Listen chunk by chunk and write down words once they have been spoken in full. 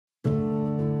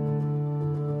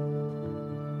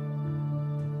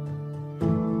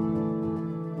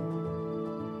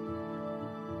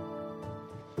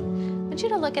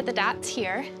want you to look at the dots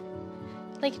here.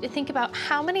 I'd like you to think about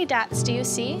how many dots do you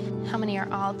see? How many are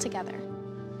all together?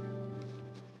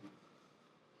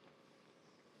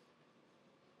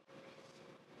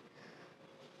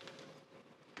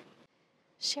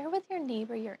 Share with your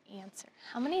neighbor your answer.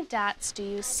 How many dots do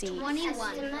you see?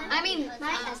 21. I mean,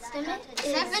 my estimate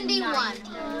is 71.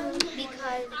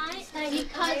 Because I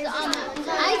cut it on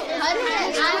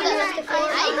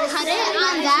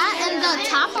that, and the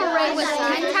top array was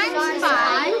 10 times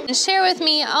 5. And share with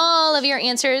me all of your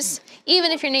answers.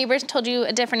 Even if your neighbor told you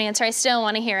a different answer, I still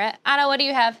want to hear it. Otto, what do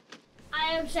you have?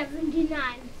 I have 79.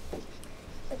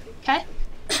 Okay.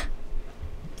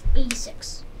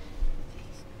 86.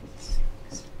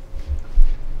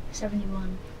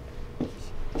 71.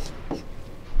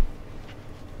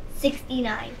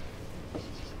 69.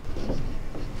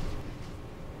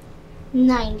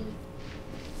 90.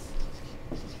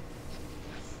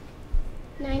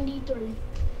 93.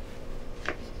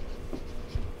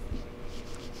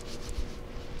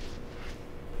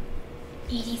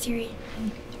 83.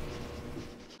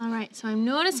 All right, so I'm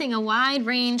noticing a wide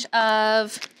range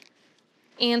of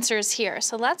answers here.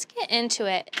 So let's get into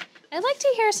it. I'd like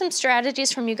to hear some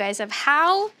strategies from you guys of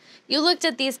how you looked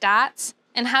at these dots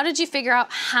and how did you figure out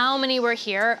how many were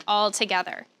here all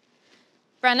together?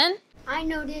 Brennan? I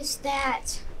noticed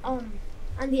that on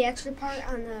the extra part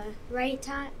on the right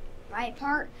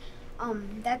part,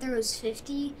 that there was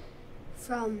 50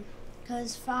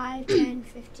 because 5, 10,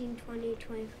 15, 20,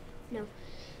 20, no,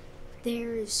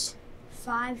 there's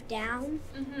 5 down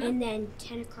and then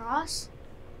 10 across.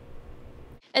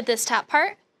 At this top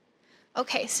part?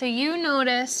 Okay, so you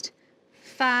noticed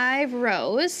 5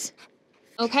 rows.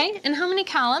 Okay, and how many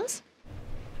columns?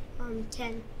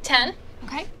 10. 10,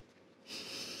 okay.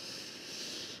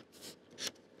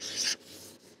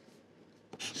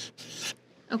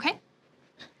 Okay.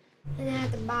 And then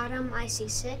at the bottom, I see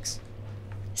 6.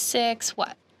 6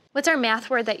 what? What's our math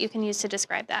word that you can use to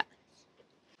describe that?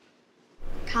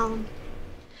 Column.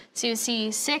 So you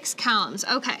see 6 columns.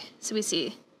 Okay, so we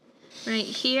see right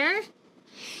here,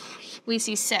 we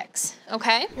see 6,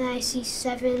 okay? And I see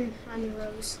 7 on the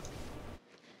rows.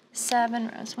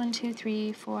 7 rows, 1, 2,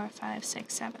 3, 4, 5,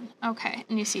 6, 7. Okay,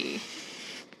 and you see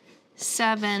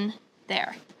 7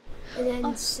 there. And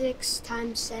then 6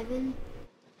 times 7.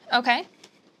 Okay.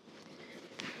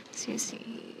 So you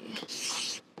see.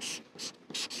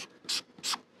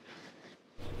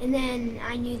 And then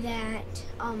I knew that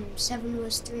 7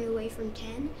 was 3 away from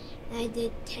 10. And I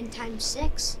did 10 times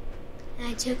 6. And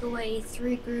I took away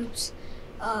 3 groups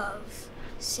of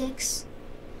 6.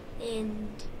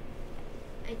 And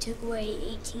I took away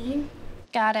 18.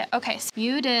 Got it. Okay, so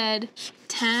you did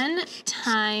 10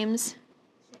 times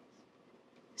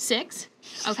 6.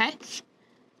 Okay.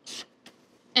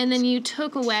 And then you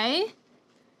took away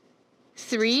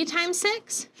 3 times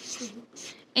 6?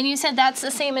 And you said that's the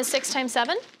same as 6 times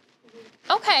 7?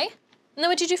 Okay. And then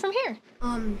what'd you do from here?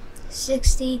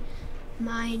 60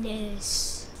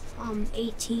 minus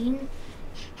 18.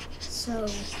 So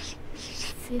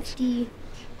 50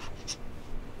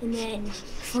 and then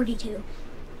 42.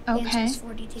 The Okay. answer is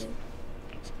 42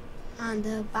 on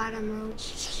the bottom row.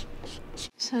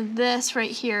 So this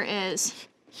right here is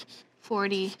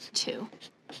 42,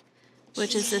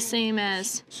 which is the same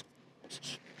as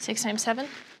 6 times 7,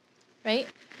 right?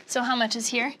 So how much is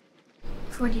here?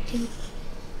 42.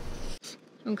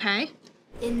 Okay.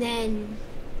 And then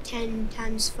 10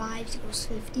 times 5 equals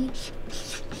 50.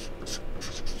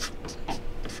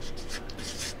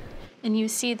 And you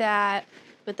see that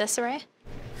with this array?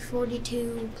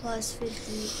 42 plus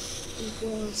 50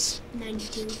 equals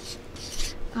 92.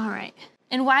 All right.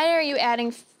 And why are you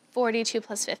adding 42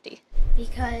 plus 50?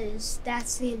 Because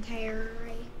that's the entire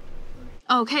array.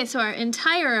 Okay, so our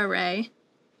entire array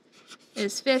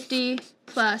is 50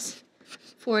 plus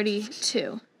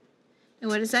 42. And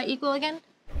what does that equal again?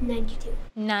 92.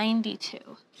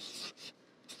 92.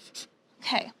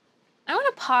 Okay, I want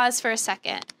to pause for a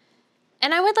second.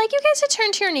 And I would like you guys to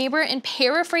turn to your neighbor and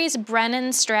paraphrase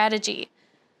Brennan's strategy.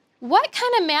 What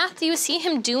kind of math do you see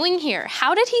him doing here?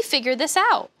 How did he figure this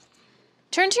out?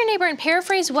 Turn to your neighbor and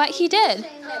paraphrase what he did.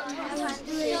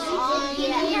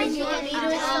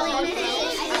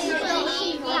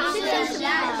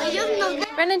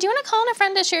 Brennan, do you want to call on a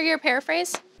friend to share your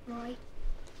paraphrase?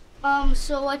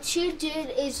 So what you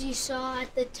did is you saw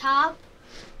at the top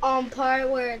part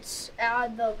where it's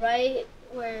at the right,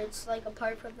 where it's like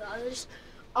apart from the others,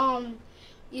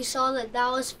 you saw that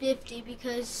was 50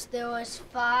 because there was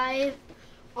 5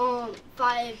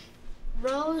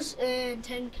 rows and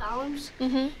 10 columns.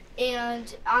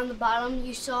 And on the bottom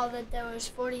you saw that there was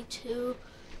 42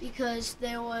 because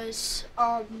there was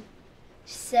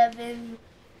seven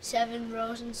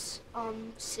rows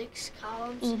and 6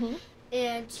 columns. Mm-hmm.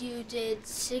 And you did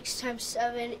 6 times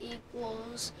 7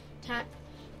 equals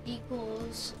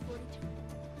 42.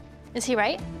 Is he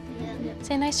right? Yeah.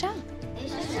 Say nice job.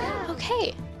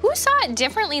 Okay, who saw it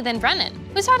differently than Brennan?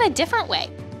 Who saw it a different way?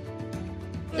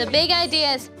 The big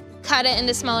idea is cut it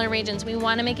into smaller regions. We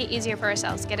want to make it easier for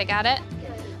ourselves. Get it, got it?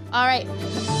 All right.